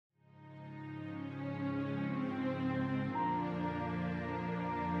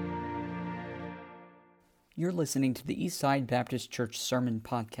You're listening to the Eastside Baptist Church Sermon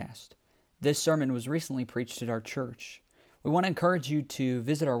Podcast. This sermon was recently preached at our church. We want to encourage you to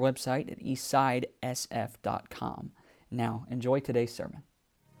visit our website at eastsidesf.com. Now, enjoy today's sermon.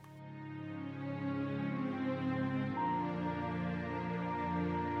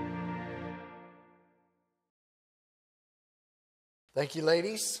 Thank you,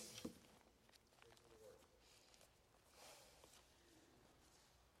 ladies.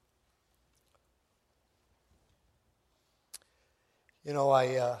 You know,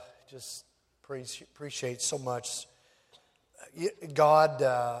 I just appreciate so much God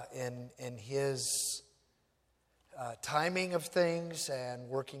in His timing of things and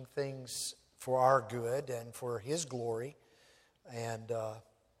working things for our good and for His glory. And,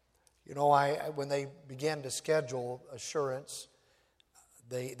 you know, when they began to schedule Assurance,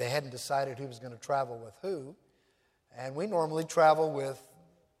 they hadn't decided who was going to travel with who. And we normally travel with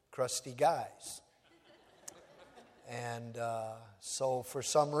crusty guys. And so for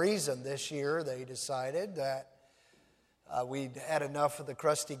some reason this year they decided that we'd had enough of the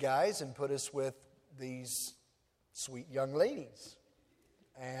crusty guys and put us with these sweet young ladies.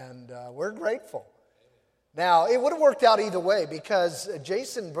 And we're grateful. Now, it would have worked out either way because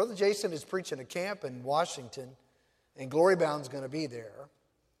Brother Jason is preaching a camp in Washington and Glory Bound's going to be there.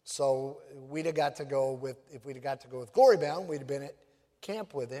 So we'd have got to go with, if we'd have got to go with Glory Bound, we'd have been at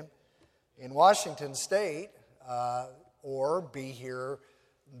camp with him in Washington State. Or be here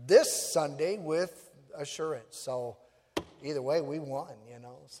this Sunday with Assurance. So either way, we won, you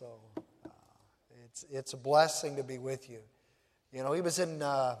know. So it's a blessing to be with you. You know, he was in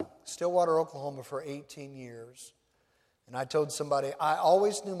Stillwater, Oklahoma for 18 years. And I told somebody, I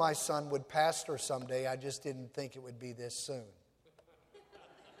always knew my son would pastor someday. I just didn't think it would be this soon.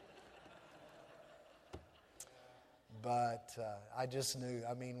 But I just knew.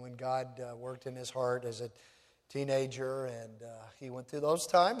 I mean, when God worked in his heart as a teenager, and he went through those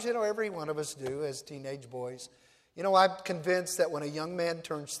times, you know, every one of us do as teenage boys. You know, I'm convinced that when a young man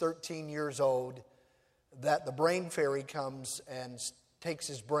turns 13 years old, that the brain fairy comes and takes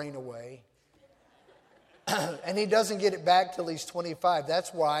his brain away. And he doesn't get it back till he's 25.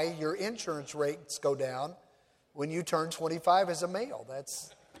 That's why your insurance rates go down when you turn 25 as a male.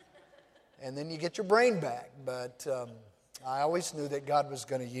 And then you get your brain back. But I always knew that God was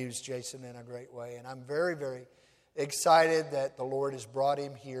going to use Jason in a great way. And I'm very, very excited that the Lord has brought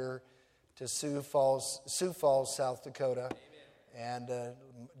him here to Sioux Falls, South Dakota. Amen. And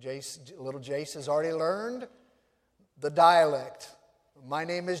little Jace has already learned the dialect. My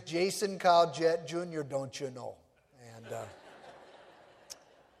name is Jason Kyle Jett Jr., don't you know? And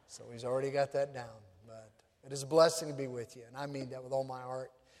so he's already got that down. But it is a blessing to be with you, and I mean that with all my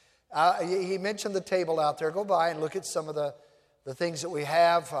heart. He mentioned the table out there. Go by and look at some of the things that we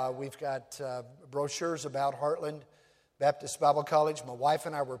have. We've got brochures about Heartland Baptist Bible College. My wife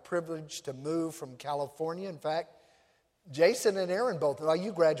and I were privileged to move from California. In fact, Jason and Aaron both. Well,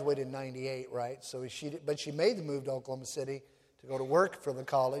 you graduated in 98, right? So she made the move to Oklahoma City to go to work for the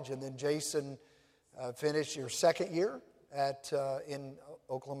college. And then Jason finished your second year in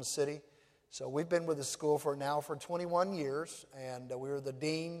Oklahoma City. So we've been with the school for 21 years. And we were the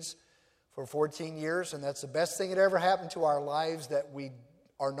deans for 14 years, and that's the best thing that ever happened to our lives, that we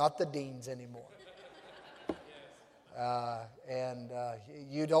are not the deans anymore.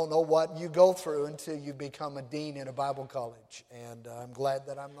 You don't know what you go through until you become a dean in a Bible college, and I'm glad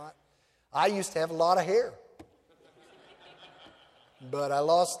that I'm not. I used to have a lot of hair, but I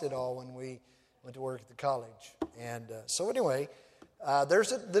lost it all when we went to work at the college. And so anyway,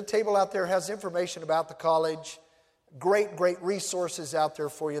 the table out there has information about the college. Great resources out there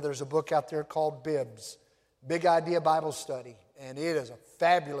for you. There's a book out there called Bibbs, Big Idea Bible Study, and it is a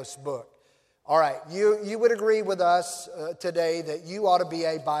fabulous book. All right, you would agree with us today that you ought to be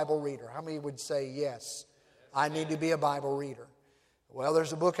a Bible reader. How many would say, yes, I need to be a Bible reader? Well,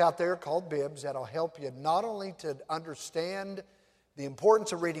 there's a book out there called Bibbs that'll help you not only to understand the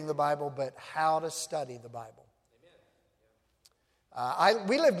importance of reading the Bible, but how to study the Bible.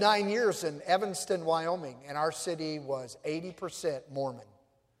 We lived 9 years in Evanston, Wyoming, and our city was 80% Mormon.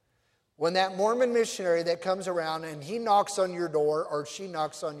 When that Mormon missionary that comes around and he knocks on your door or she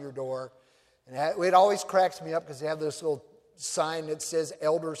knocks on your door, and it always cracks me up because they have this little sign that says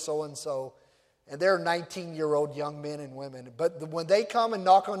Elder so-and-so, and they're 19-year-old young men and women. But when they come and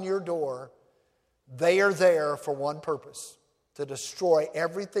knock on your door, they are there for one purpose, to destroy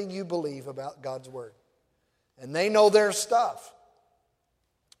everything you believe about God's Word. And they know their stuff.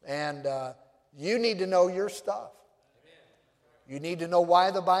 And you need to know your stuff. You need to know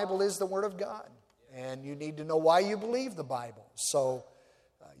why the Bible is the Word of God. And you need to know why you believe the Bible. So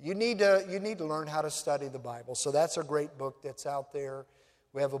you need to learn how to study the Bible. So that's a great book that's out there.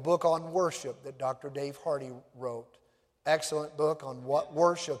 We have a book on worship that Dr. Dave Hardy wrote. Excellent book on what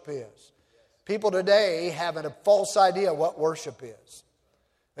worship is. People today have a false idea of what worship is.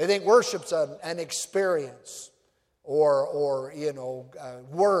 They think worship's an experience or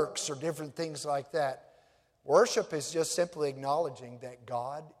works or different things like that. Worship is just simply acknowledging that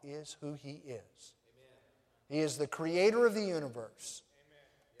God is who He is. He is the creator of the universe.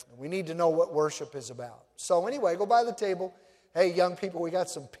 And we need to know what worship is about. So anyway, go by the table. Hey, young people, we got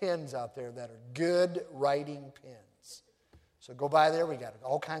some pens out there that are good writing pens. So go by there. We got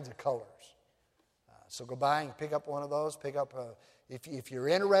all kinds of colors. So go by and pick up one of those. Pick up, if you're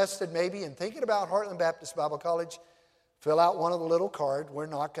interested maybe in thinking about Heartland Baptist Bible College, fill out one of the little cards. We're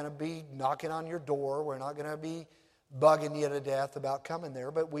not going to be knocking on your door. We're not going to be bugging you to death about coming there.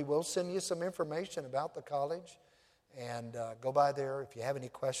 But we will send you some information about the college. And go by there. If you have any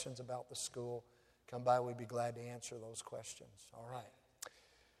questions about the school, come by. We'd be glad to answer those questions. All right.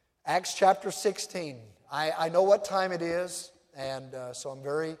 Acts chapter 16. I know what time it is. And so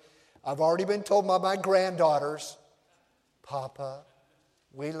I've already been told by my granddaughters, Papa,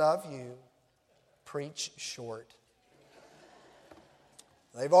 we love you. Preach short.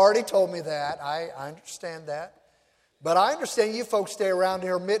 They've already told me that. I understand that. But I understand you folks stay around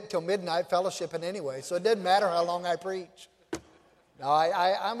here till midnight fellowshipping anyway, so it doesn't matter how long I preach. No,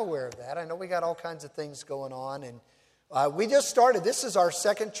 I'm aware of that. I know we got all kinds of things going on. And we just started. This is our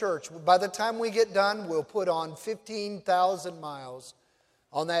second church. By the time we get done, we'll put on 15,000 miles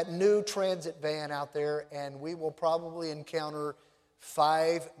on that new transit van out there, and we will probably encounter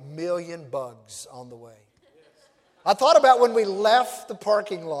 5 million bugs on the way. I thought about when we left the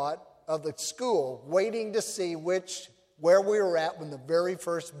parking lot of the school, waiting to see where we were at when the very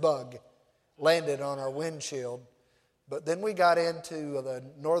first bug landed on our windshield. But then we got into the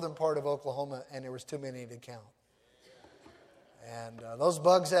northern part of Oklahoma, and there was too many to count. And those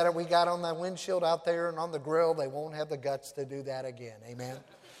bugs that we got on the windshield out there and on the grill, they won't have the guts to do that again. Amen.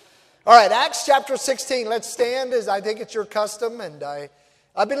 All right, Acts chapter 16. Let's stand as I think it's your custom. And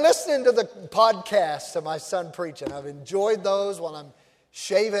I've been listening to the podcasts of my son preaching. I've enjoyed those while I'm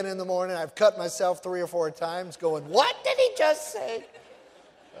shaving in the morning. I've cut myself 3 or 4 times going, what did he just say?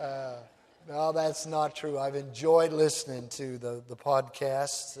 No, that's not true. I've enjoyed listening to the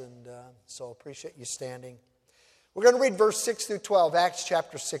podcasts, and so I appreciate you standing. We're going to read verse 6 through 12, Acts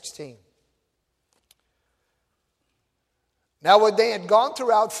chapter 16. Now when they had gone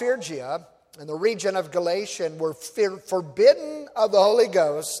throughout Phrygia and the region of Galatia and were forbidden of the Holy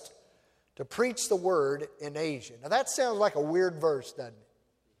Ghost to preach the word in Asia. Now that sounds like a weird verse, doesn't it?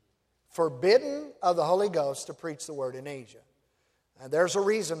 Forbidden of the Holy Ghost to preach the word in Asia. And there's a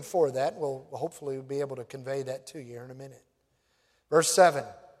reason for that. We'll hopefully be able to convey that to you here in a minute. Verse 7.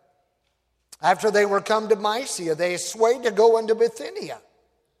 After they were come to Mysia, they swayed to go into Bithynia.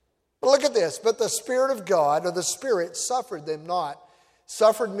 But look at this. But the Spirit of God, or the Spirit, suffered them not.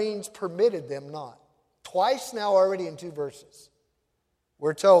 Suffered means permitted them not. Twice now already in 2 verses.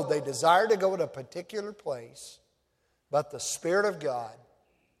 We're told they desired to go to a particular place, but the Spirit of God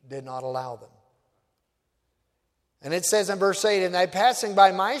did not allow them. And it says in verse 8, and they passing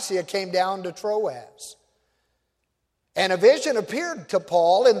by Mysia came down to Troas. And a vision appeared to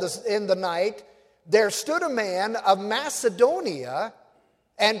Paul in the night. There stood a man of Macedonia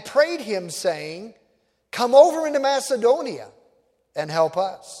and prayed him, saying, come over into Macedonia and help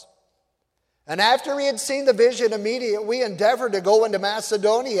us. And after he had seen the vision, immediately we endeavored to go into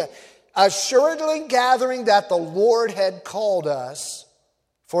Macedonia, assuredly gathering that the Lord had called us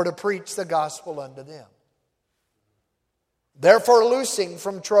for to preach the gospel unto them. Therefore, loosing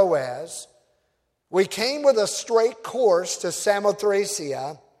from Troas, we came with a straight course to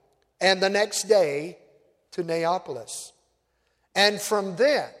Samothracia, and the next day to Neapolis, and from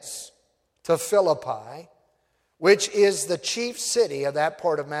thence to Philippi, which is the chief city of that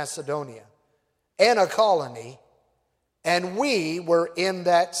part of Macedonia, and a colony, and we were in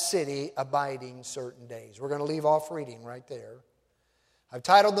that city abiding certain days. We're going to leave off reading right there. I've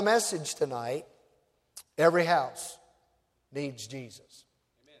titled the message tonight, Every House Needs Jesus.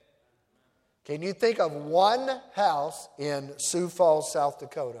 Can you think of one house in Sioux Falls, South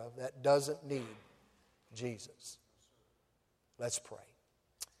Dakota that doesn't need Jesus? Let's pray.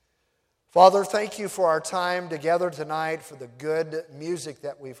 Father, thank you for our time together tonight, for the good music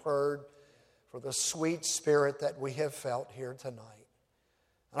that we've heard, for the sweet spirit that we have felt here tonight.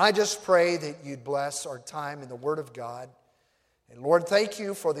 And I just pray that you'd bless our time in the Word of God. And Lord, thank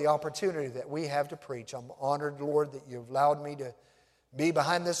you for the opportunity that we have to preach. I'm honored, Lord, that you've allowed me to be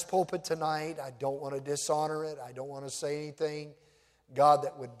behind this pulpit tonight. I don't want to dishonor it. I don't want to say anything God,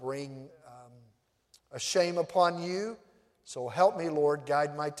 that would bring a shame upon you. So help me, Lord,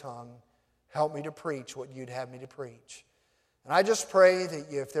 guide my tongue. Help me to preach what you'd have me to preach. And I just pray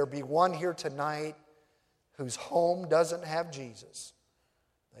that if there be one here tonight whose home doesn't have Jesus,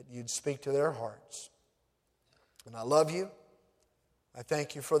 that you'd speak to their hearts. And I love you. I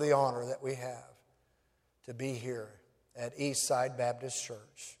thank you for the honor that we have to be here at Eastside Baptist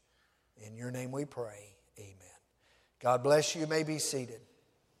Church. In your name we pray. Amen. God bless you. You may be seated.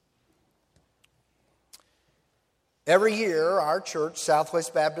 Every year, our church,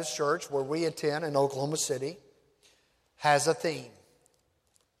 Southwest Baptist Church, where we attend in Oklahoma City, has a theme.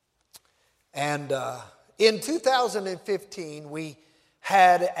 And in 2015, we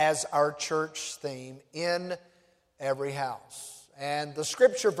had as our church theme, In Every House. And the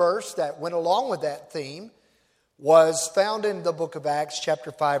scripture verse that went along with that theme was found in the book of Acts,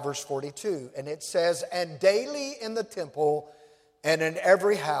 chapter 5, verse 42. And it says, "And daily in the temple and in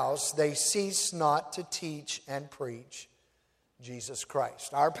every house they cease not to teach and preach Jesus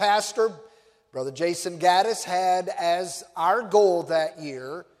Christ." Our pastor, Brother Jason Gaddis, had as our goal that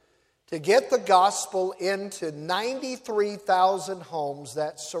year to get the gospel into 93,000 homes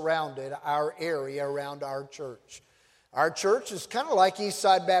that surrounded our area around our church. Our church is kind of like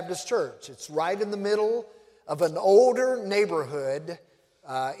Eastside Baptist Church. It's right in the middle of an older neighborhood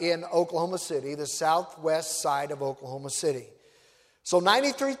in Oklahoma City, the southwest side of Oklahoma City. So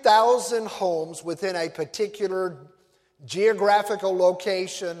 93,000 homes within a particular geographical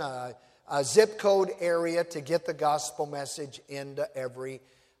location, a zip code area to get the gospel message into every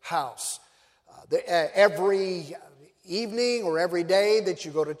house. Every evening or every day that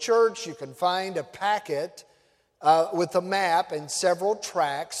you go to church, you can find a packet with a map and several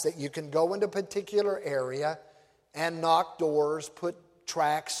tracts that you can go into a particular area and knock doors, put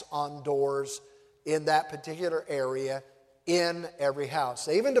tracts on doors in that particular area in every house.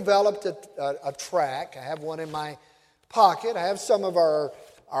 They even developed a tract. I have one in my pocket. I have some of our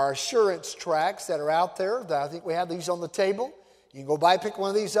assurance tracts that are out there. I think we have these on the table. You can go by, pick one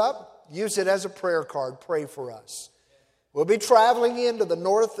of these up, use it as a prayer card, pray for us. We'll be traveling into the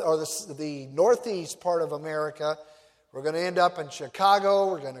north or the northeast part of America. We're going to end up in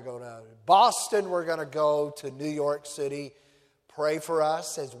Chicago. We're going to go to Boston. We're going to go to New York City. Pray for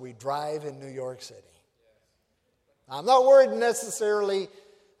us as we drive in New York City. I'm not worried necessarily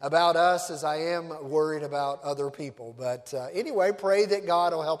about us as I am worried about other people. But anyway, pray that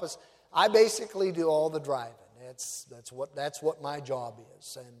God will help us. I basically do all the driving. That's what my job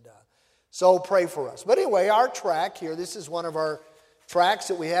is. And so pray for us. But anyway, our track here, this is one of our tracks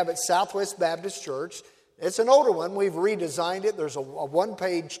that we have at Southwest Baptist Church. It's an older one. We've redesigned it. There's a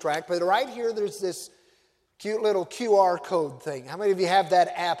one-page track. But right here, there's this cute little QR code thing. How many of you have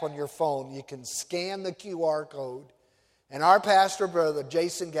that app on your phone? You can scan the QR code. And our pastor, Brother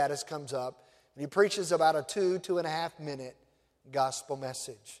Jason Gaddis, comes up and he preaches about a 2.5 minute gospel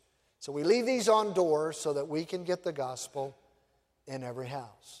message. So we leave these on doors so that we can get the gospel in every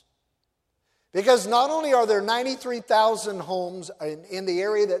house. Because not only are there 93,000 homes in the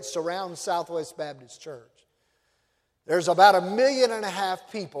area that surrounds Southwest Baptist Church, there's about 1.5 million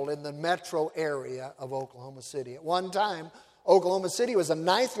people in the metro area of Oklahoma City. At one time, Oklahoma City was the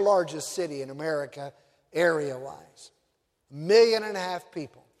 9th largest city in America area-wise. 1.5 million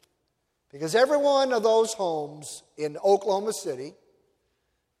people. Because every one of those homes in Oklahoma City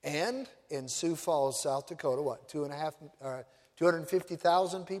and in Sioux Falls, South Dakota,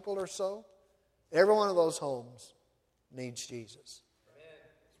 250,000 people or so? Every one of those homes needs Jesus.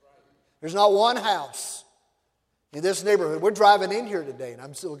 There's not one house in this neighborhood. We're driving in here today, and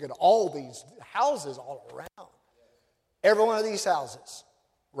I'm still looking at all these houses all around. Every one of these houses,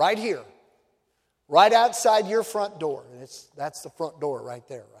 right here, right outside your front door. And that's the front door right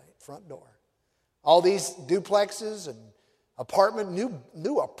there, right? Front door. All these duplexes and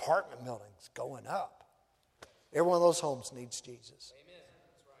new apartment buildings going up. Every one of those homes needs Jesus.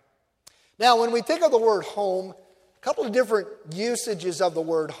 Now, when we think of the word home, a couple of different usages of the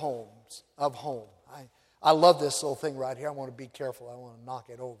word home. I love this little thing right here. I want to be careful. I want to knock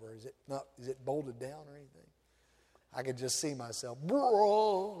it over. Is it bolted down or anything? I could just see myself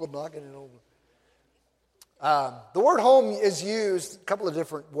knocking it over. The word home is used a couple of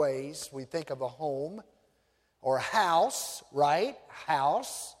different ways. We think of a home or a house, right?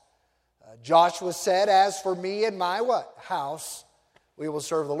 House. Joshua said, "As for me and my" what? House, we will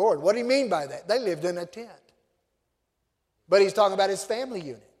serve the Lord. What do you mean by that? They lived in a tent. But he's talking about his family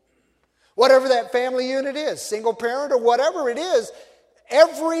unit. Whatever that family unit is, single parent or whatever it is,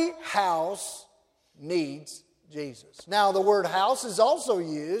 every house needs Jesus. Now, the word house is also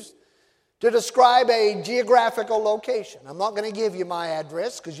used to describe a geographical location. I'm not going to give you my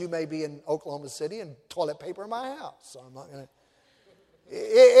address because you may be in Oklahoma City and toilet paper in my house. So I'm not going to.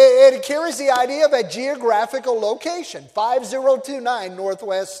 It carries the idea of a geographical location, 5029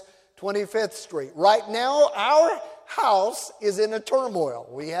 Northwest 25th Street. Right now, our house is in a turmoil.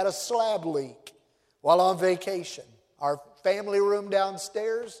 We had a slab leak while on vacation. Our family room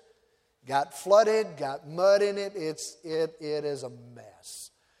downstairs got flooded, got mud in it. It is a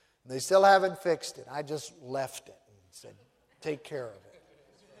mess. They still haven't fixed it. I just left it and said, take care of it.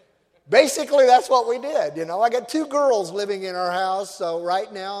 Basically, that's what we did. I got 2 girls living in our house, so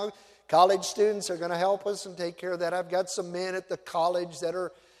right now, college students are going to help us and take care of that. I've got some men at the college that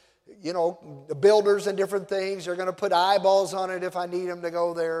are, builders and different things. They're going to put eyeballs on it if I need them to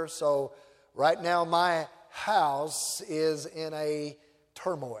go there. So right now, my house is in a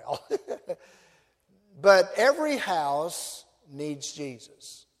turmoil. But every house needs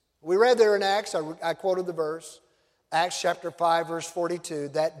Jesus. We read there in Acts, I quoted the verse, Acts chapter 5, verse 42,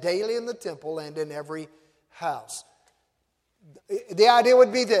 that daily in the temple and in every house. The idea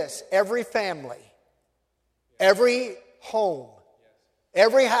would be this: every family, every home,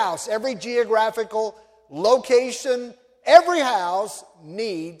 every house, every geographical location, every house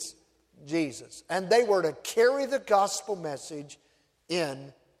needs Jesus. And they were to carry the gospel message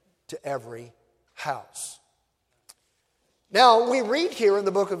in to every house. Now, we read here in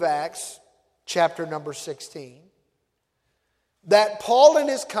the book of Acts, chapter number 16, that Paul and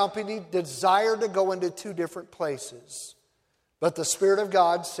his company desired to go into 2 different places, but the Spirit of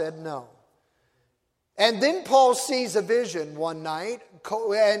God said no. And then Paul sees a vision one night,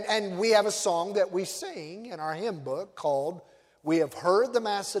 and we have a song that we sing in our hymn book called, "We Have Heard the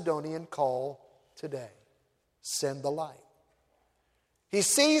Macedonian Call Today, Send the Light." He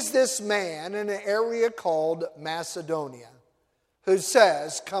sees this man in an area called Macedonia who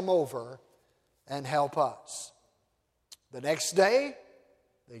says, come over and help us. The next day,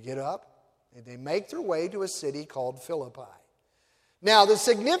 they get up and they make their way to a city called Philippi. Now, the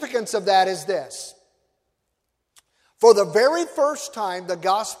significance of that is this. For the very first time, the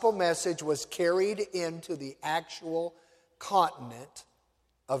gospel message was carried into the actual continent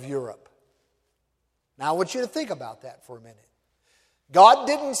of Europe. Now, I want you to think about that for a minute. God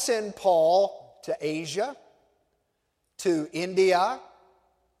didn't send Paul to Asia, to India,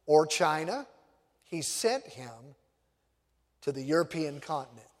 or China. He sent him to the European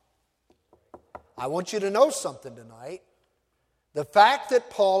continent. I want you to know something tonight. The fact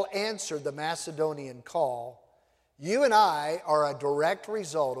that Paul answered the Macedonian call, you and I are a direct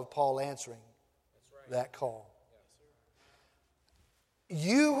result of Paul answering that call.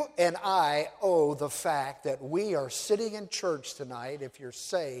 You and I owe the fact that we are sitting in church tonight, if you're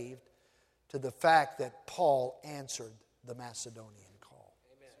saved, to the fact that Paul answered the Macedonian call.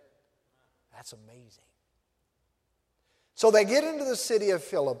 Amen. That's amazing. So they get into the city of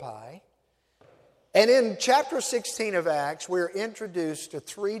Philippi, and in chapter 16 of Acts, we're introduced to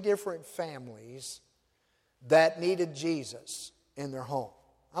 3 different families that needed Jesus in their home.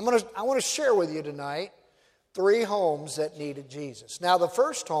 I want to share with you tonight 3 homes that needed Jesus. Now, the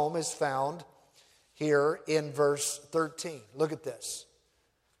first home is found here in verse 13. Look at this.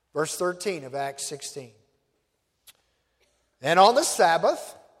 Verse 13 of Acts 16. And on the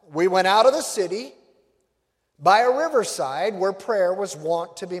Sabbath, we went out of the city by a riverside where prayer was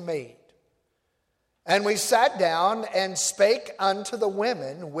wont to be made. And we sat down and spake unto the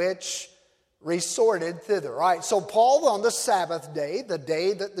women which resorted thither. All right, so Paul on the Sabbath day, the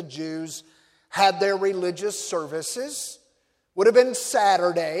day that the Jews had their religious services, would have been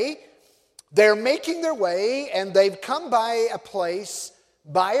Saturday. They're making their way, and they've come by a place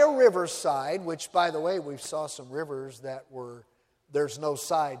by a riverside, which, by the way, we saw some rivers that there's no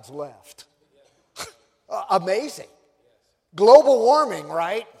sides left. Amazing. Global warming,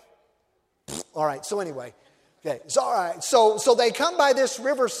 right? All right, so anyway. Okay, so all right. So they come by this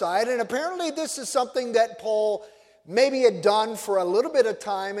riverside, and apparently this is something that Paul maybe had done for a little bit of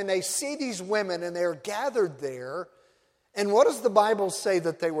time, and they see these women, and they're gathered there. And what does the Bible say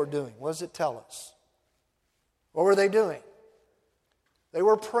that they were doing? What does it tell us? What were they doing? They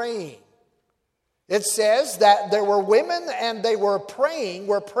were praying. It says that there were women and they were praying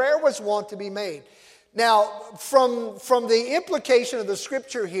where prayer was wont to be made. Now, from the implication of the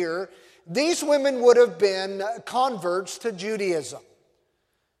scripture here, these women would have been converts to Judaism.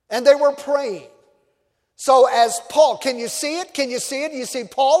 And they were praying. So as Paul, can you see it? Can you see it? You see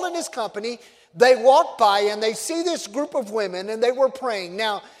Paul and his company, they walk by and they see this group of women and they were praying.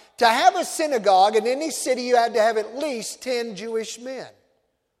 Now, to have a synagogue in any city, you had to have at least 10 Jewish men.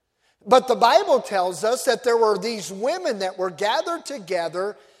 But the Bible tells us that there were these women that were gathered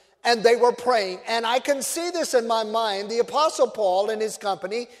together, and they were praying. And I can see this in my mind. The Apostle Paul and his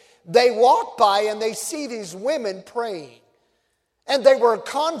company, they walk by and they see these women praying. And they were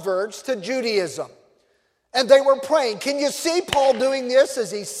converts to Judaism. And they were praying. Can you see Paul doing this as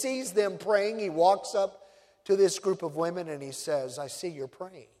he sees them praying? He walks up to this group of women and he says, I see you're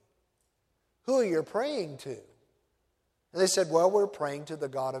praying. Who are you praying to? And they said, well, we're praying to the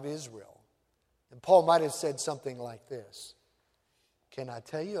God of Israel. And Paul might have said something like this. Can I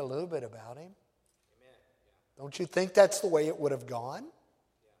tell you a little bit about him? Amen. Don't you think that's the way it would have gone?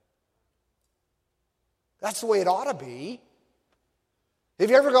 That's the way it ought to be. Have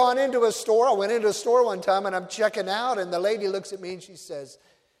you ever gone into a store? I went into a store one time and I'm checking out and the lady looks at me and she says,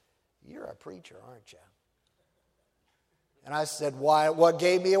 you're a preacher, aren't you? And I said, why? What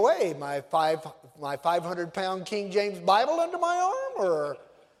gave me away? My 500-pound King James Bible under my arm? Or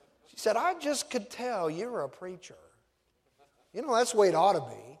she said, I just could tell you're a preacher. You know, that's the way it ought to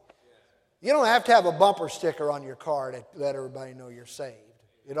be. You don't have to have a bumper sticker on your car to let everybody know you're saved.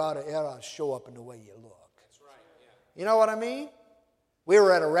 It ought to show up in the way you look. That's right. Yeah. You know what I mean? We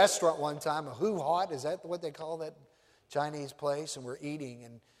were at a restaurant one time, a Who Hot, is that what they call that Chinese place? And we're eating,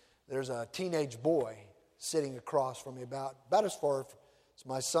 and there's a teenage boy sitting across from me, about as far as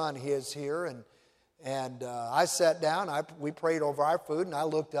my son is here. And I sat down, we prayed over our food, and I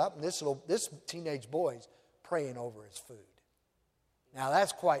looked up, and this teenage boy's praying over his food. Now,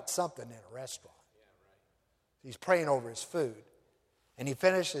 that's quite something in a restaurant. He's praying over his food. And he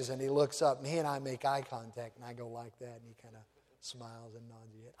finishes, and he looks up, and he and I make eye contact, and I go like that, and he kind of smiles and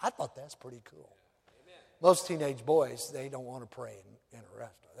nods his head. I thought that's pretty cool. Amen. Most teenage boys, they don't want to pray in a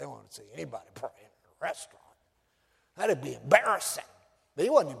restaurant. They don't want to see anybody pray in a restaurant. That'd be embarrassing. But he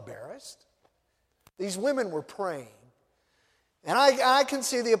wasn't embarrassed. These women were praying. And I can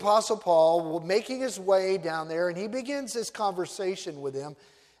see the Apostle Paul making his way down there, and he begins this conversation with them,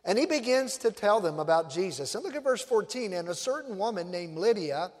 and he begins to tell them about Jesus. And look at verse 14. And a certain woman named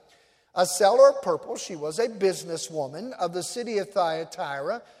Lydia, a seller of purple, she was a businesswoman of the city of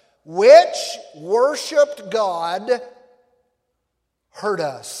Thyatira, which worshipped God, heard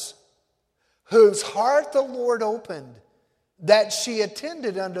us, whose heart the Lord opened, that she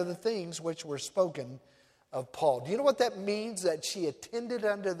attended unto the things which were spoken of Paul. Do you know what that means, that she attended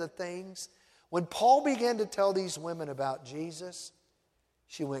unto the things? When Paul began to tell these women about Jesus,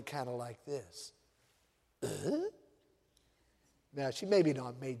 she went kind of like this. Now, she maybe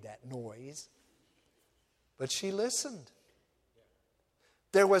not made that noise, but she listened.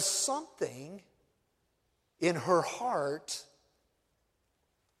 There was something in her heart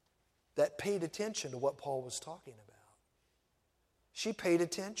that paid attention to what Paul was talking about. She paid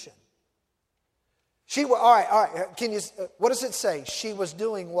attention. All right. What does it say? She was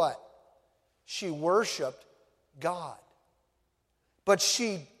doing what? She worshiped God. But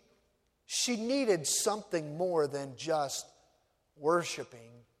she needed something more than just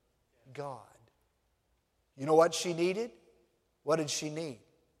worshiping God. You know what she needed? What did she need?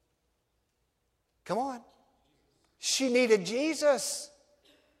 Come on. She needed Jesus.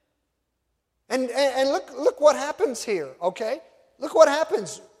 And look what happens here, okay? Look what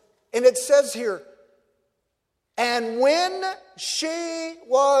happens. And it says here, and when she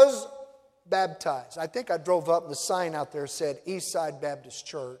was baptized. I think I drove up and the sign out there said Eastside Baptist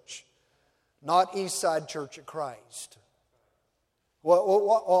Church, not Eastside Church of Christ.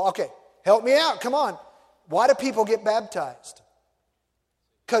 Well, okay, help me out. Come on. Why do people get baptized?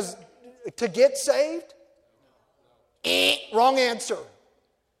 Because to get saved? Wrong answer.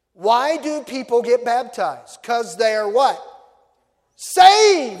 Why do people get baptized? Because they are what?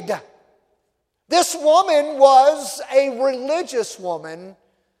 Saved. This woman was a religious woman,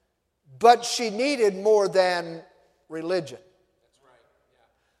 but she needed more than religion. That's right.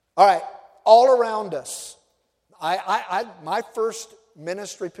 Yeah. All right, all around us. My first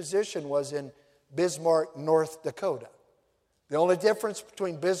ministry position was in Bismarck, North Dakota. The only difference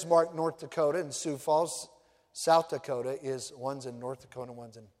between Bismarck, North Dakota and Sioux Falls, South Dakota is one's in North Dakota and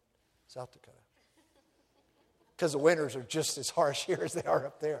one's in South Dakota. Because the winters are just as harsh here as they are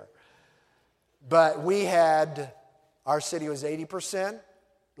up there. But our city was 80%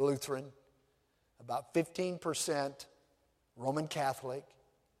 Lutheran, about 15% Roman Catholic,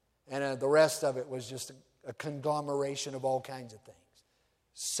 and the rest of it was just a conglomeration of all kinds of things.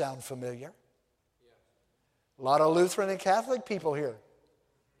 Sound familiar? A lot of Lutheran and Catholic people here.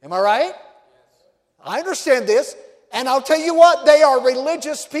 Am I right? Yes. I understand this. And I'll tell you what, they are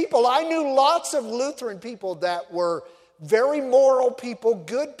religious people. I knew lots of Lutheran people that were very moral people,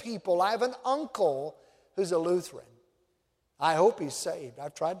 good people. I have an uncle who's a Lutheran. I hope he's saved.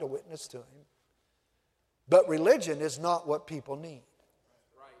 I've tried to witness to him. But religion is not what people need.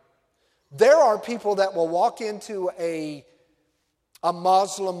 There are people that will walk into a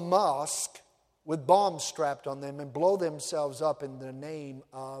Muslim mosque with bombs strapped on them and blow themselves up in the name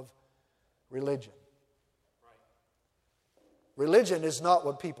of religion. Religion is not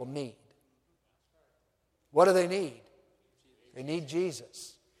what people need. What do they need? They need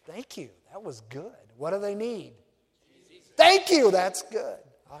Jesus. Thank you. That was good. What do they need? Thank you. That's good.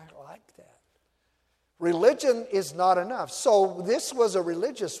 I like that. Religion is not enough. So this was a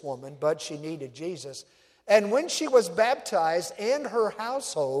religious woman, but she needed Jesus. And when she was baptized and her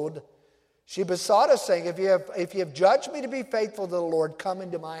household, she besought us, saying, if you have judged me to be faithful to the Lord, come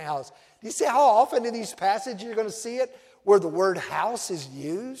into my house. Do you see how often in these passages you're going to see it where the word house is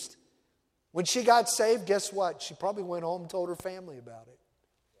used? When she got saved, guess what? She probably went home and told her family about it.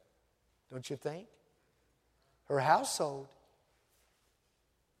 Don't you think? Her household.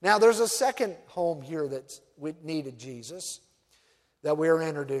 Now, there's a second home here that needed Jesus that we are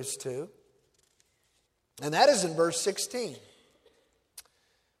introduced to. And that is in verse 16.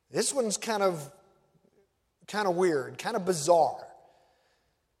 This one's kind of weird, kind of bizarre.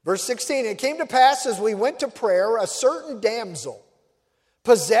 Verse 16, it came to pass as we went to prayer, a certain damsel,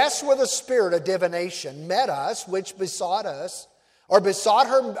 possessed with a spirit of divination, met us, which brought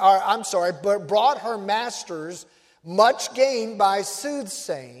her masters much gain by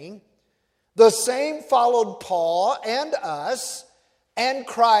soothsaying. The same followed Paul and us, and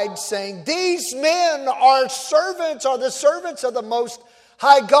cried, saying, these men are the servants of the Most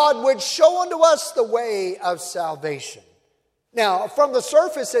High God, which show unto us the way of salvation. Now, from the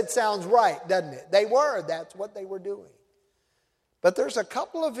surface, it sounds right, doesn't it? That's what they were doing. But there's a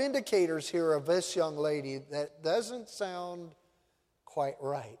couple of indicators here of this young lady that doesn't sound quite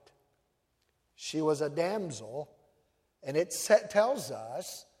right. She was a damsel, and it tells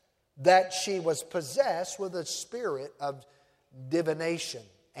us that she was possessed with a spirit of divination.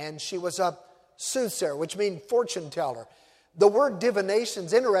 And she was a soothsayer, which means fortune teller. The word divination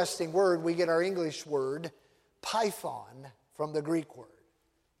is an interesting word. We get our English word, python, from the Greek word.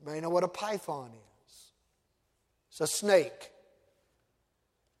 You may know what a python is. It's a snake.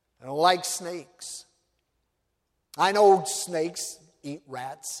 I don't like snakes. I know snakes eat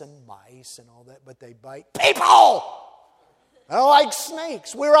rats and mice and all that, but they bite people. I don't like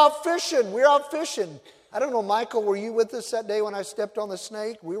snakes. We're out fishing. I don't know, Michael, were you with us that day when I stepped on the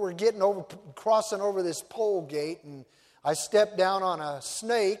snake? We were crossing over this pole gate, and I stepped down on a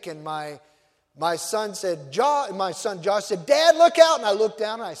snake, and my son Josh said, Dad, look out. And I looked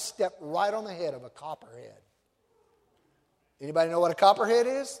down, and I stepped right on the head of a copperhead. Anybody know what a copperhead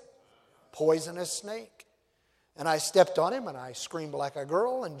is? Poisonous snake. And I stepped on him, and I screamed like a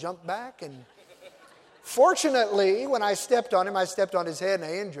girl and jumped back. And fortunately, when I stepped on him, I stepped on his head, and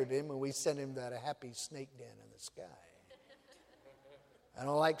I injured him, and we sent him to a happy snake den in the sky. I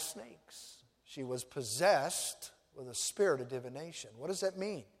don't like snakes. She was possessed with a spirit of divination. What does that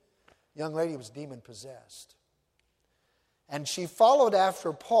mean? Young lady was demon-possessed. And she followed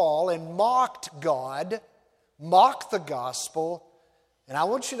after Paul and mocked God, mocked the gospel. And I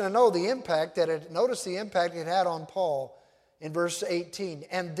want you to know notice the impact it had on Paul in verse 18.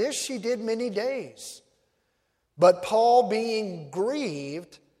 And this she did many days. But Paul, being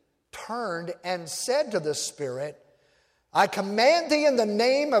grieved, turned and said to the spirit, I command thee in the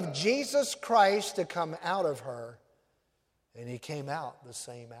name of Jesus Christ to come out of her. And he came out the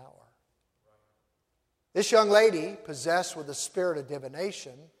same hour. This young lady, possessed with the spirit of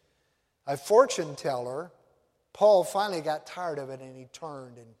divination, a fortune teller, Paul finally got tired of it, and he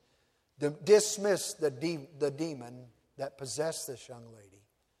turned and dismissed the demon that possessed this young lady.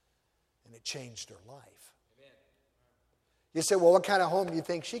 And it changed her life. Amen. You say, well, what kind of home do you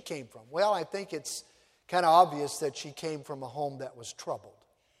think she came from? Well, I think it's kind of obvious that she came from a home that was troubled.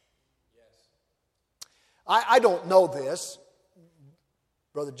 Yes. I don't know this.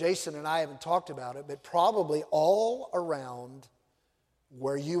 Brother Jason and I haven't talked about it, but probably all around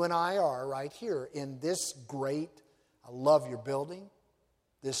where you and I are right here in this great, I love your building,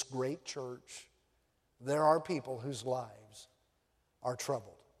 this great church, there are people whose lives are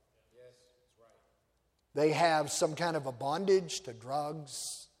troubled. Yes, that's right. They have some kind of a bondage to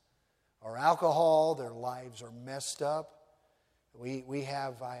drugs or alcohol. Their lives are messed up. We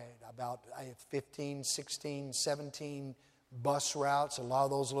have about 15, 16, 17 bus routes. A lot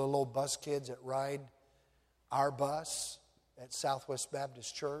of those little old bus kids that ride our bus at Southwest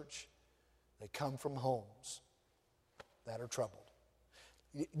Baptist Church, they come from homes that are troubled.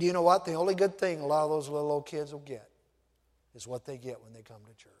 Do you know what? The only good thing a lot of those little old kids will get is what they get when they come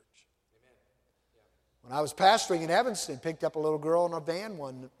to church. Amen. Yeah. When I was pastoring in Evanston, picked up a little girl in a van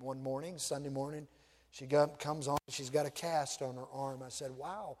one morning, Sunday morning. She comes on, she's got a cast on her arm. I said,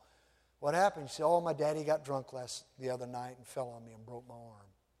 wow, What happened? She said, oh, my daddy got drunk the other night and fell on me and broke my arm.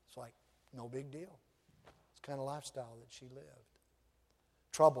 It's like, no big deal. It's the kind of lifestyle that she lived.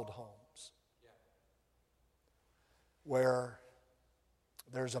 Troubled homes. Where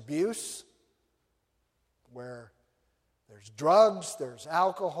there's abuse, where there's drugs, there's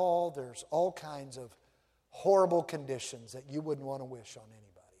alcohol, there's all kinds of horrible conditions that you wouldn't want to wish on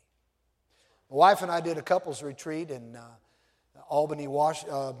anybody. My wife and I did a couples retreat in Albany,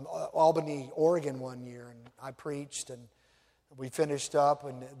 Oregon one year, and I preached, and we finished up,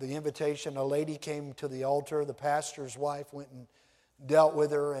 and the invitation, a lady came to the altar, the pastor's wife went and dealt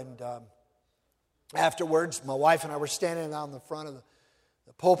with her, and afterwards, my wife and I were standing on the front of the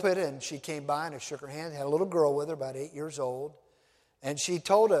pulpit, and she came by and I shook her hand, had a little girl with her, about 8 years old, and she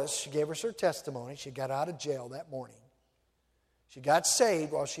told us, she gave us her testimony, she got out of jail that morning. She got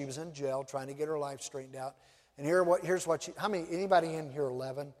saved while she was in jail, trying to get her life straightened out. And here's what she, anybody in here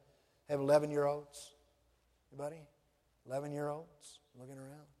 11? Have 11-year-olds? Anybody? 11-year-olds? Looking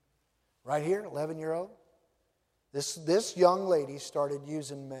around. Right here, 11-year-old. This young lady started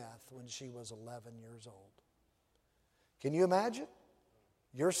using meth when she was 11 years old. Can you imagine?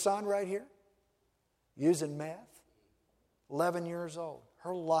 Your son right here, using meth, 11 years old.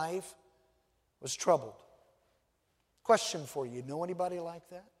 Her life was troubled. Question for you, know anybody like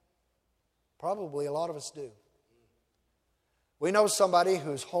that? Probably a lot of us do. We know somebody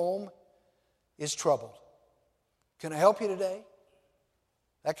whose home is troubled. Can I help you today?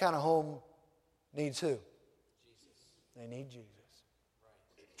 That kind of home needs who? Jesus. They need Jesus.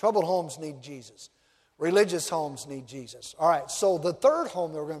 Troubled homes need Jesus. Religious homes need Jesus. All right, so the third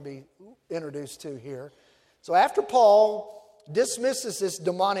home that we're going to be introduced to here. So after Paul dismisses this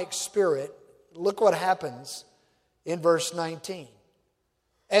demonic spirit, look what happens in verse 19.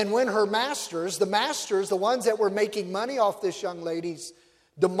 And when her masters, the ones that were making money off this young lady's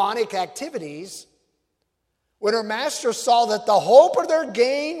demonic activities, when her masters saw that the hope of their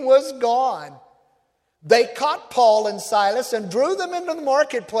gain was gone, they caught Paul and Silas and drew them into the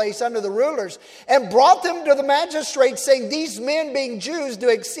marketplace under the rulers and brought them to the magistrates, saying, these men, being Jews, do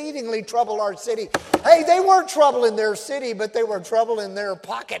exceedingly trouble our city. Hey, they weren't trouble in their city, but they were trouble in their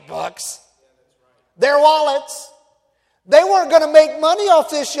pocketbooks, their wallets. They weren't going to make money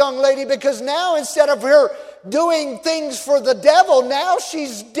off this young lady because now instead of her doing things for the devil, now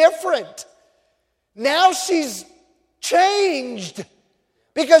she's different. Now she's changed.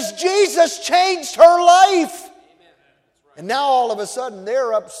 Because Jesus changed her life. And now all of a sudden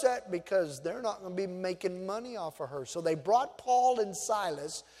they're upset because they're not going to be making money off of her. So they brought Paul and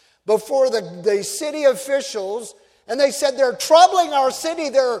Silas before the city officials, and they said they're troubling our city.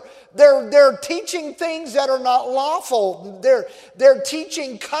 They're teaching things that are not lawful. They're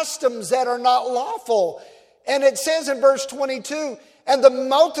teaching customs that are not lawful. And it says in verse 22, and the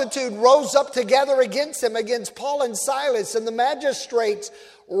multitude rose up together against them, against Paul and Silas, and the magistrates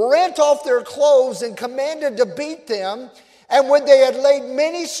rent off their clothes and commanded to beat them. And when they had laid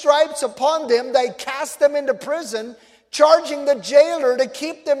many stripes upon them, they cast them into prison, charging the jailer to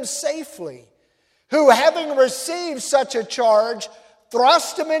keep them safely, who, having received such a charge,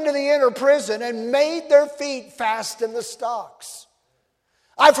 thrust them into the inner prison and made their feet fast in the stocks.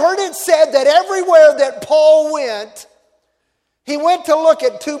 I've heard it said that everywhere that Paul went, he went to look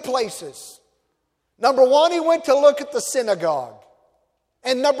at two places. Number one, he went to look at the synagogue.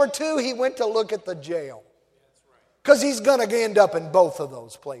 And number two, he went to look at the jail. Because he's going to end up in both of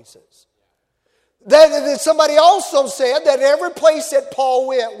those places. Then somebody also said that every place that Paul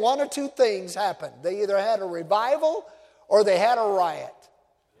went, one or two things happened. They either had a revival or they had a riot.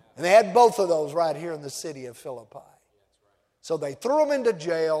 And they had both of those right here in the city of Philippi. So they threw him into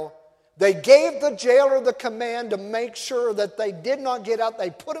jail. They gave the jailer the command to make sure that they did not get out. They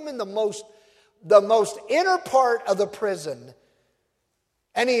put him in the most inner part of the prison.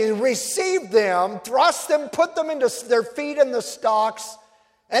 And he received them, thrust them, put them into their feet in the stocks.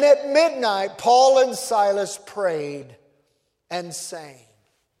 And at midnight, Paul and Silas prayed and sang.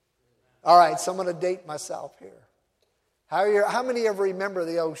 All right, so I'm going to date myself here. How many of you remember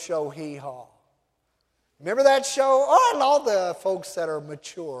the old show Hee Haw? Remember that show? Oh, and all the folks that are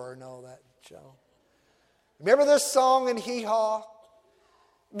mature know that show. Remember this song in Hee Haw?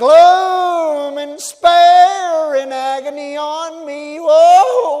 Gloom and despair and agony on me.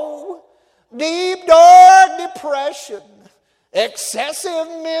 Whoa, deep dark depression, excessive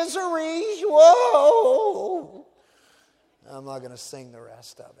misery. Whoa. I'm not going to sing the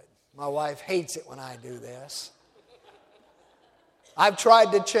rest of it. My wife hates it when I do this. I've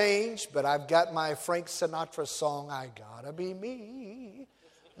tried to change, but I've got my Frank Sinatra song, I Gotta Be Me.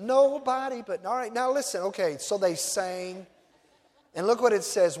 Nobody but... All right, now listen. Okay, so they sang. And look what it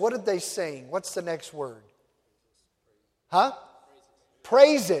says. What did they sing? What's the next word? Huh?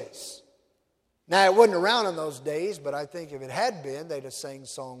 Praises. Now, it wasn't around in those days, but I think if it had been, they'd have sang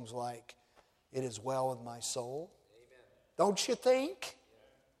songs like, "It is well with my soul." Amen. Don't you think?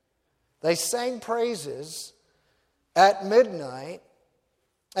 They sang praises at midnight.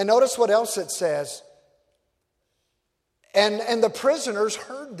 And notice what else it says. And the prisoners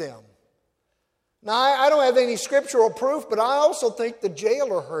heard them. Now, I don't have any scriptural proof, but I also think the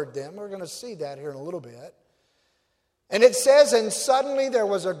jailer heard them. We're going to see that here in a little bit. And it says, and suddenly there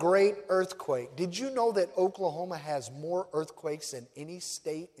was a great earthquake. Did you know that Oklahoma has more earthquakes than any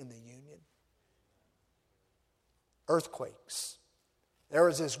state in the Union? Earthquakes. There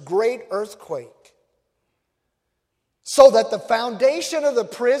was this great earthquake. So that the foundation of the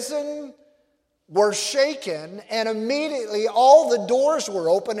prison were shaken, and immediately all the doors were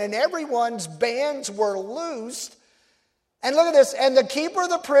open and everyone's bands were loosed. And look at this. And the keeper of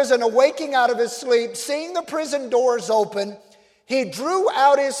the prison, awaking out of his sleep, seeing the prison doors open, he drew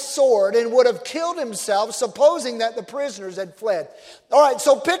out his sword and would have killed himself, supposing that the prisoners had fled. All right,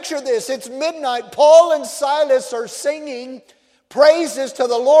 so picture this. It's midnight. Paul and Silas are singing praises to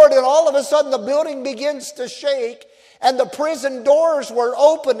the Lord, and all of a sudden the building begins to shake, and the prison doors were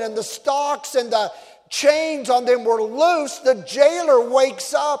open, and the stocks and the chains on them were loose. The jailer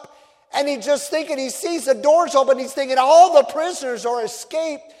wakes up, and he's just thinking, he sees the doors open, he's thinking all the prisoners are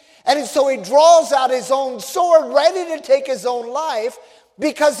escaped. And so he draws out his own sword, ready to take his own life,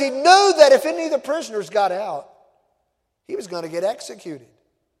 because he knew that if any of the prisoners got out, he was going to get executed.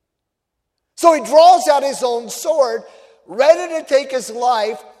 So he draws out his own sword, ready to take his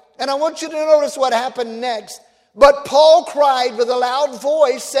life. And I want you to notice what happened next. But Paul cried with a loud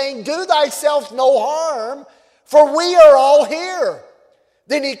voice, saying, "Do thyself no harm, for we are all here."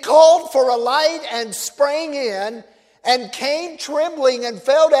 Then he called for a light and sprang in, and came trembling and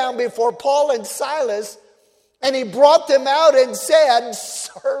fell down before Paul and Silas. And he brought them out and said,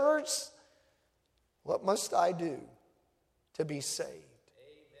 "Sirs, what must I do to be saved?"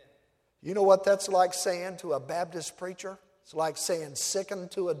 Amen. You know what that's like saying to a Baptist preacher? It's like saying sicken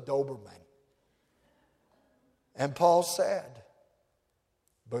to a Doberman. And Paul said,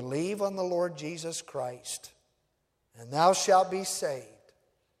 "Believe on the Lord Jesus Christ, and thou shalt be saved."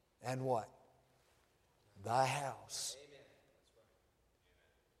 And what? Thy house. Amen.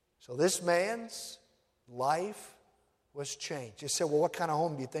 So this man's life was changed. You say, well, what kind of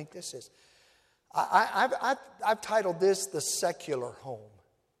home do you think this is? I've titled this the secular home.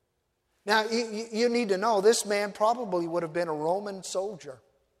 Now, you need to know this man probably would have been a Roman soldier,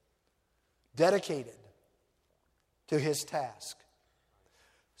 dedicated to his task.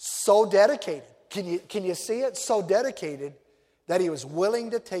 So dedicated. Can you see it? So dedicated that he was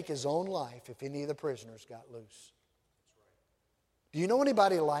willing to take his own life if any of the prisoners got loose. Do you know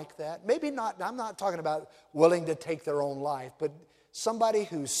anybody like that? Maybe not. I'm not talking about willing to take their own life, but somebody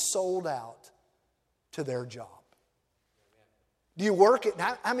who's sold out to their job. Do you work it?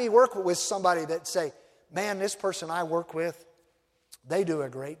 How many work with somebody that say, "Man, this person I work with, they do a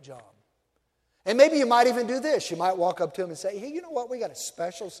great job"? And maybe you might even do this. You might walk up to them and say, "Hey, you know what? We got a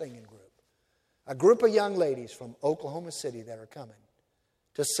special singing group. A group of young ladies from Oklahoma City that are coming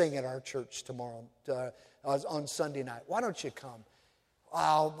to sing at our church tomorrow on Sunday night. Why don't you come?"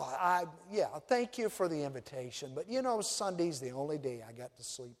 Thank you for the invitation. But you know, Sunday's the only day I got to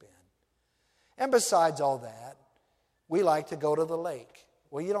sleep in. And besides all that, we like to go to the lake.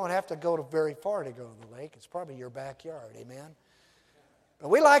 Well, you don't have to go very far to go to the lake. It's probably your backyard, amen? But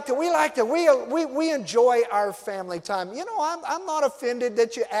we enjoy our family time. You know, I'm not offended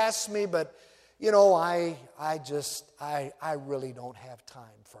that you asked me, but you know, I really don't have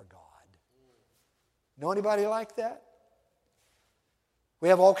time for God. Know anybody like that? We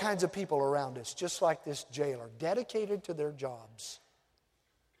have all kinds of people around us, just like this jailer, dedicated to their jobs.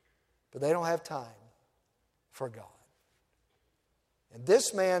 But they don't have time for God. And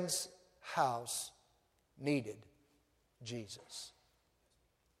this man's house needed Jesus.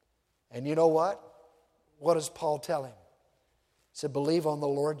 And you know what? What does Paul tell him? He said, "Believe on the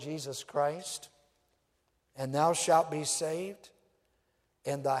Lord Jesus Christ, and thou shalt be saved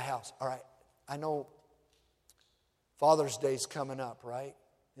in thy house." All right, I know Father's Day's coming up, right?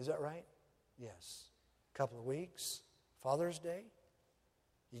 Is that right? Yes. A couple of weeks. Father's Day.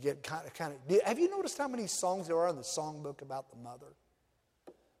 You get kind of. Have you noticed how many songs there are in the songbook about the mother?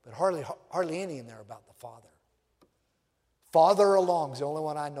 But hardly any in there about the father. Father Along's the only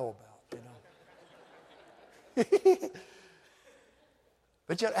one I know about, you know.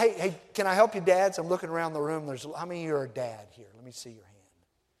 But hey, can I help you, dads? I'm looking around the room. How many of you are a dad here? Let me see your hand.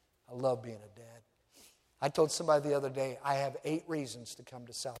 I love being a dad. I told somebody the other day, I have 8 reasons to come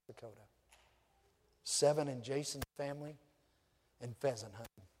to South Dakota. 7 in Jason's family and pheasant hunting.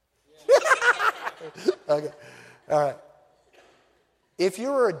 Okay. All right. If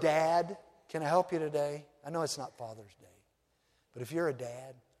you're a dad, can I help you today? I know it's not Father's Day, but if you're a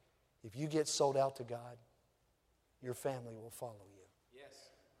dad, if you get sold out to God, your family will follow you. Yes.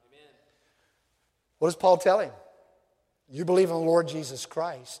 Amen. What does Paul tell him? You believe in the Lord Jesus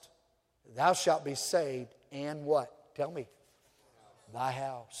Christ, thou shalt be saved, and what? Tell me. Thy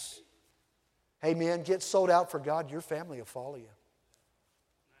house. Hey, men, get sold out for God, your family will follow you.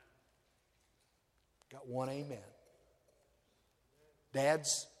 Got one amen.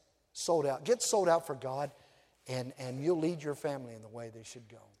 Dads, sold out. Get sold out for God, and you'll lead your family in the way they should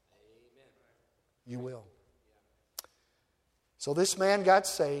go. Amen. You will. So this man got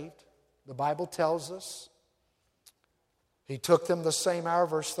saved. The Bible tells us. He took them the same hour,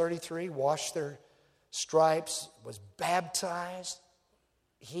 verse 33, washed their stripes, was baptized,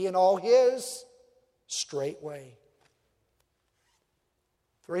 he and all his, straightway.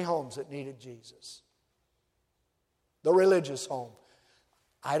 3 homes that needed Jesus. The religious home.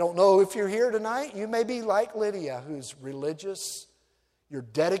 I don't know if you're here tonight. You may be like Lydia, who's religious. You're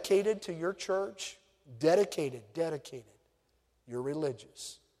dedicated to your church. Dedicated. You're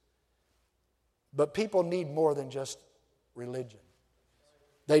religious. But people need more than just religion.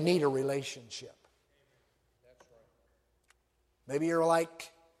 They need a relationship. Maybe you're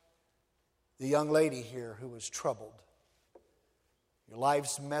like the young lady here who was troubled. Your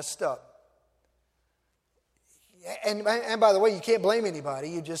life's messed up. And by the way, you can't blame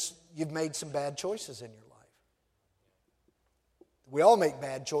anybody. You've made some bad choices in your life. We all make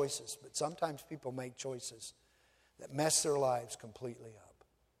bad choices, but sometimes people make choices that mess their lives completely up.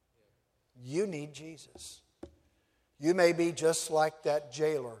 You need Jesus. You may be just like that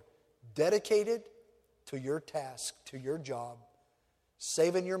jailer, dedicated to your task, to your job,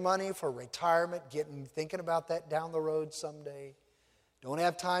 saving your money for retirement, thinking about that down the road someday. Don't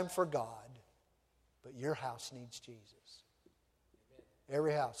have time for God, but your house needs Jesus.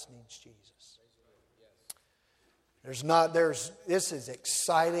 Every house needs Jesus. This is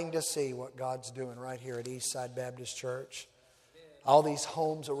exciting to see what God's doing right here at Eastside Baptist Church. All these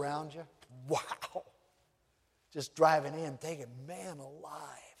homes around you. Wow. Just driving in thinking, man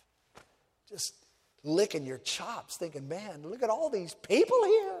alive. Just licking your chops thinking, man, look at all these people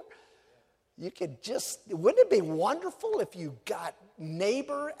here. Wouldn't it be wonderful if you got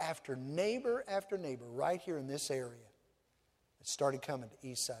neighbor after neighbor after neighbor right here in this area that started coming to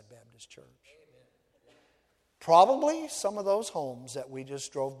Eastside Baptist Church? Probably some of those homes that we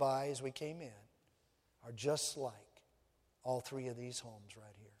just drove by as we came in are just like all 3 of these homes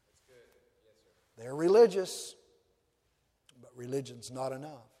right here. That's good. Yes, sir. They're religious, but religion's not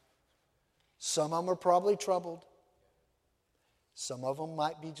enough. Some of them are probably troubled. Some of them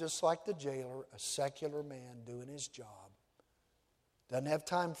might be just like the jailer, a secular man doing his job. Doesn't have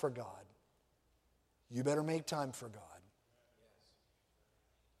time for God. You better make time for God.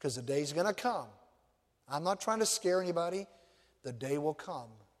 Because the day's going to come. I'm not trying to scare anybody. The day will come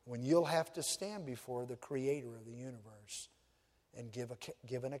when you'll have to stand before the Creator of the universe and give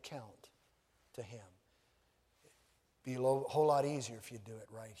an account to Him. It'd be a whole lot easier if you do it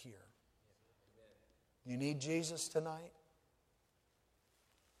right here. You need Jesus tonight?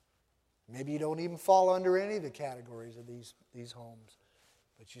 Maybe you don't even fall under any of the categories of these homes,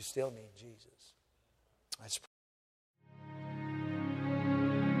 but you still need Jesus. Let's pray.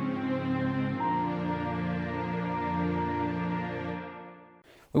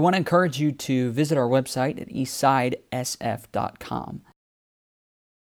 We want to encourage you to visit our website at eastsidesf.com.